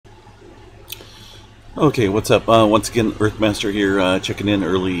Okay, what's up? Once again, Earthmaster here, checking in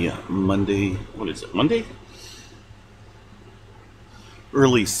early Monday. What is it? Monday?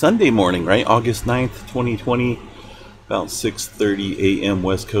 Early Sunday morning, right? August 9th, 2020, about 6:30 a.m.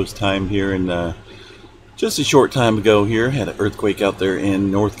 West Coast time here. And just a short time ago here, had an earthquake out there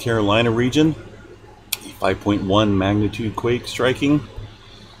in North Carolina region. A 5.1 magnitude quake striking.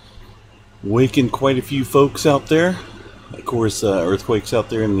 Waking quite a few folks out there. Of course, earthquakes out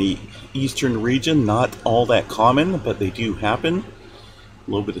there in the eastern region, not all that common, but they do happen. A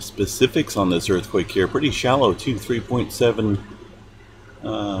little bit of specifics on this earthquake here. Pretty shallow too, 3.7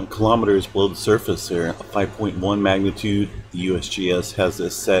 kilometers below the surface there. 5.1 magnitude. The USGS has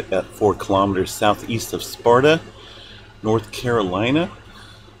this set at 4 kilometers southeast of Sparta, North Carolina.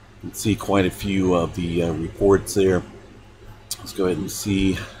 You can see quite a few of the reports there. Let's go ahead and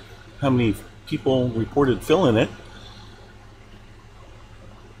see how many people reported feeling it.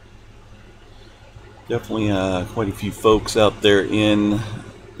 Definitely quite a few folks out there in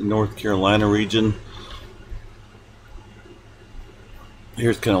the North Carolina region.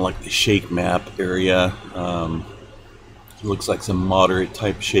 Here's kind of like the shake map area. Looks like some moderate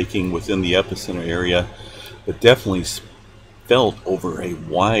type shaking within the epicenter area, but definitely felt over a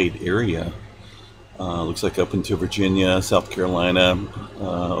wide area. Looks like up into Virginia, South Carolina,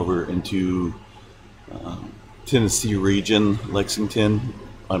 over into Tennessee region, Lexington.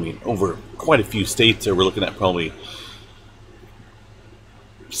 I mean, over quite a few states there. We're looking at probably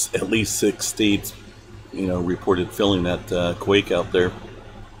at least 6 states, reported feeling that quake out there.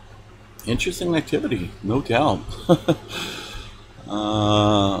 Interesting activity, no doubt.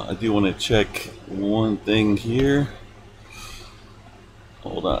 I do want to check one thing here.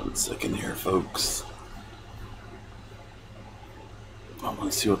 Hold on a second here, folks. I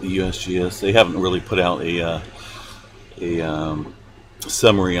want to see what the USGS. They haven't really put out a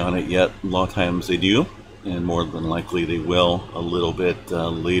summary on it yet. A lot of times they do, and more than likely they will a little bit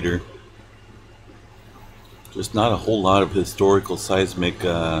later. Just not a whole lot of historical seismic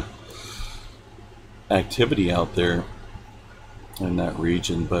activity out there in that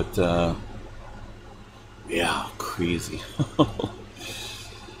region, but yeah, crazy.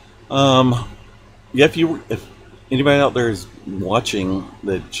 Yeah, if anybody out there is watching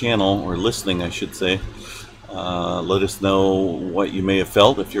the channel or listening, I should say, let us know what you may have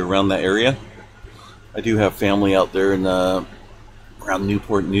felt if you're around that area. I do have family out there in around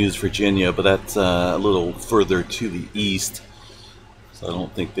Newport News, Virginia, but that's a little further to the east, so I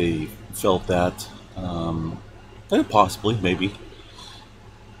don't think they felt that. Possibly, maybe,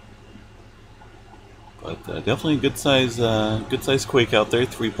 but definitely a good size quake out there.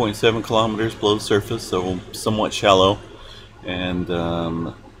 3.7 kilometers below the surface, so somewhat shallow, and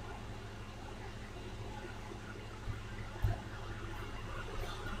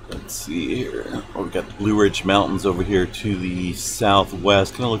let's see here. Oh, we've got the Blue Ridge Mountains over here to the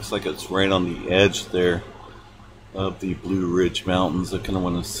southwest. Kind of looks like it's right on the edge there of the Blue Ridge Mountains. I kind of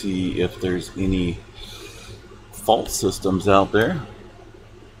want to see if there's any fault systems out there.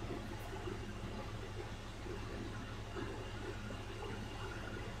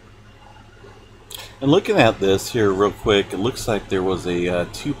 And looking at this here real quick, it looks like there was a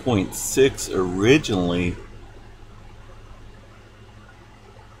 2.6 originally.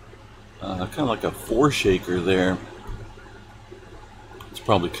 Kind of like a foreshaker there. It's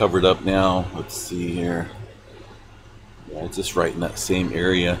probably covered up now. Let's see here. Yeah, it's just right in that same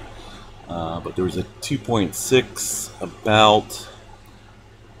area. But there was a 2.6 about,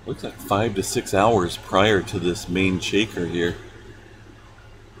 looks like 5 to 6 hours prior to this main shaker here.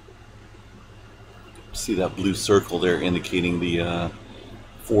 See that blue circle there indicating the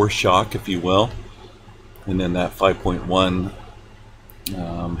foreshock, if you will. And then that 5.1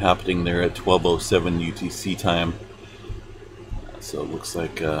 happening there at 12:07 UTC time. So it looks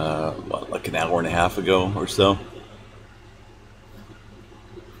like like an hour and a half ago or so.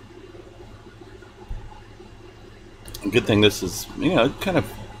 Good thing this is, kind of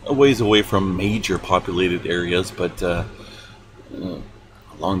a ways away from major populated areas, but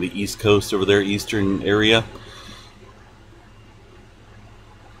along the east coast over there, eastern area,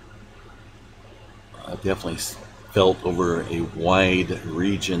 definitely felt over a wide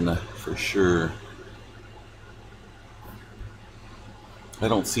region for sure. I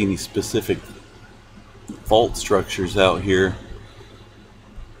don't see any specific fault structures out here.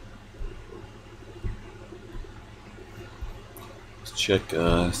 Check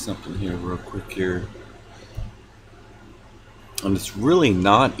something here real quick here, and it's really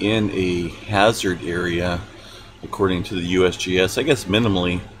not in a hazard area according to the USGS. I guess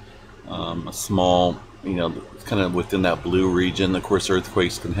minimally a small, kind of within that blue region. Of course,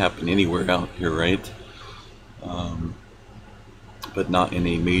 earthquakes can happen anywhere out here, right? but not in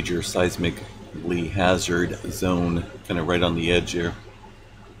a major seismically hazard zone, kind of right on the edge here.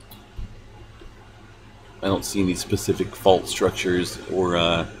 I don't see any specific fault structures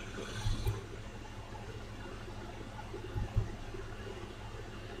or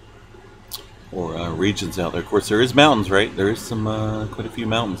regions out there. Of course, there is mountains, right? There is some quite a few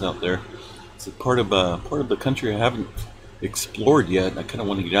mountains out there. It's a part of the country I haven't explored yet. I kind of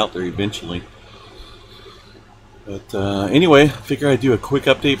want to get out there eventually. But anyway, I figure I'd do a quick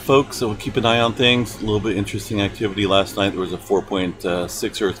update, folks, so we'll keep an eye on things. A little bit interesting activity last night. There was a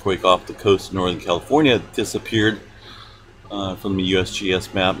 4.6 earthquake off the coast of Northern California. It disappeared from the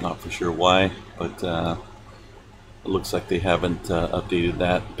USGS map. Not for sure why, but it looks like they haven't updated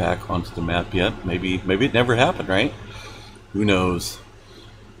that back onto the map yet. Maybe it never happened, right? Who knows?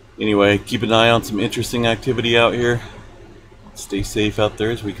 Anyway, keep an eye on some interesting activity out here. Stay safe out there.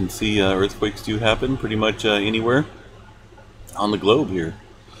 As we can see, earthquakes do happen pretty much anywhere on the globe here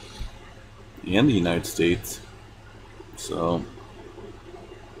in the United States. So,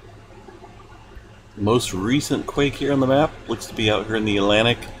 most recent quake here on the map looks to be out here in the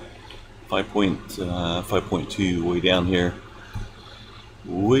Atlantic. 5.2 way down here,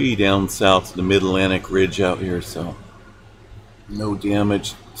 way down south to the Mid-Atlantic Ridge out here. So, no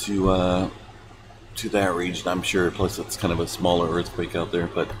damage to that region, I'm sure. Plus, it's kind of a smaller earthquake out there.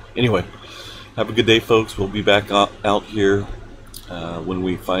 But anyway, have a good day, folks. We'll be back out here when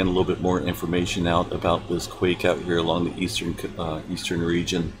we find a little bit more information out about this quake out here along the eastern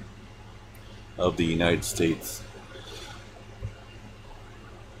region of the United States.